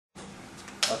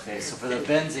Okay, so for the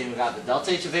benzene, we got the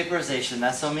delta H of vaporization,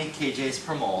 that's so many kJs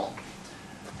per mole.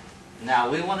 Now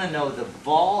we want to know the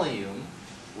volume.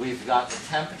 We've got the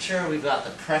temperature, we've got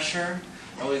the pressure,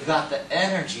 and we've got the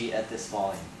energy at this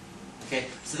volume. Okay,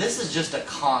 so this is just a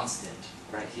constant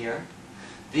right here.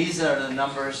 These are the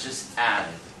numbers just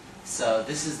added. So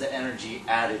this is the energy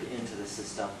added into the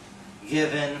system,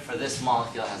 given for this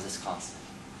molecule as this constant.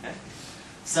 Okay?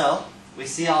 So we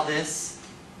see all this.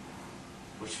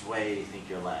 Which way do you think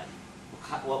you're led?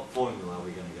 What formula are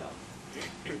we going to go?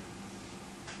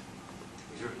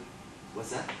 What's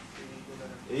that?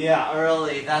 Yeah,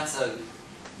 early. That's a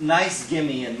nice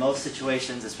gimme in most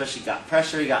situations, especially you got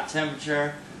pressure, you got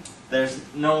temperature. There's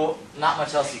not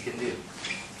much else you can do.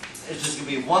 It's just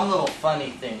going to be one little funny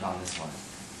thing on this one.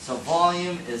 So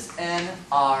volume is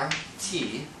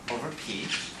nRT over P.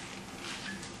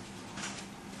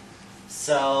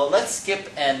 So let's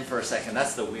skip N for a second.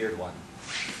 That's the weird one.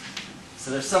 So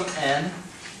there's some N.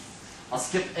 I'll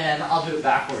skip N. I'll do it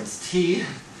backwards. T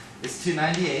is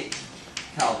 298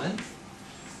 Kelvin.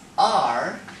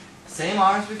 R, same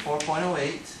R as before,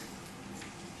 0.08.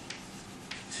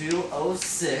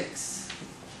 206.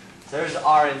 So there's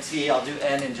R and T. I'll do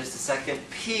N in just a second.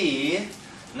 P,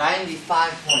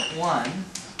 95.1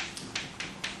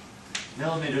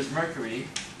 millimeters mercury.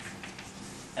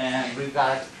 And we've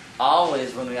got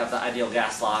always, when we have the ideal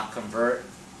gas law, convert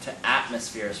to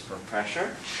atmospheres per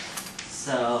pressure.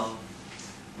 So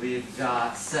we've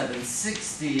got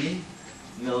 760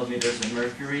 millimeters of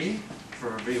mercury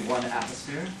for every 1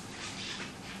 atmosphere.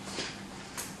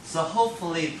 So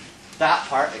hopefully that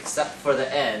part, except for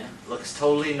the N, looks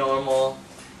totally normal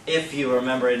if you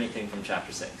remember anything from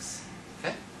chapter 6.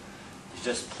 Okay? You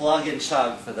just plug and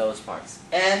chug for those parts.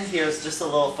 And here's just a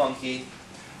little funky.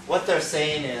 What they're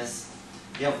saying is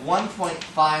you have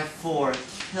 1.54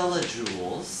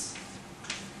 kilojoules.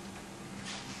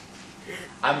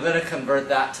 I'm going to convert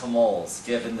that to moles,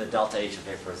 given the delta H of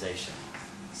vaporization.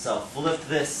 So flip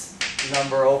this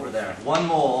number over there. 1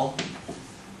 mole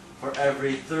for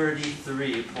every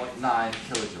 33.9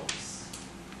 kilojoules.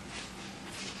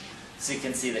 So you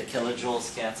can see the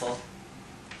kilojoules cancel.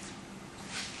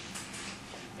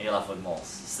 And you're left with moles.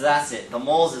 So that's it. The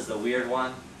moles is the weird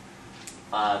one.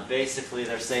 Basically,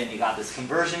 they're saying you got this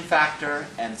conversion factor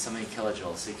and so many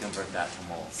kilojoules, so you convert that to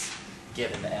moles,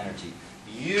 given the energy.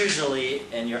 Usually,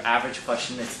 in your average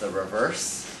question, it's the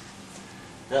reverse.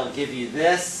 They'll give you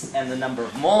this and the number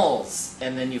of moles,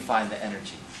 and then you find the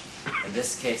energy. In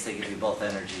this case, they give you both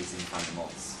energies and you find the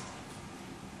moles.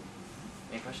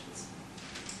 Any questions?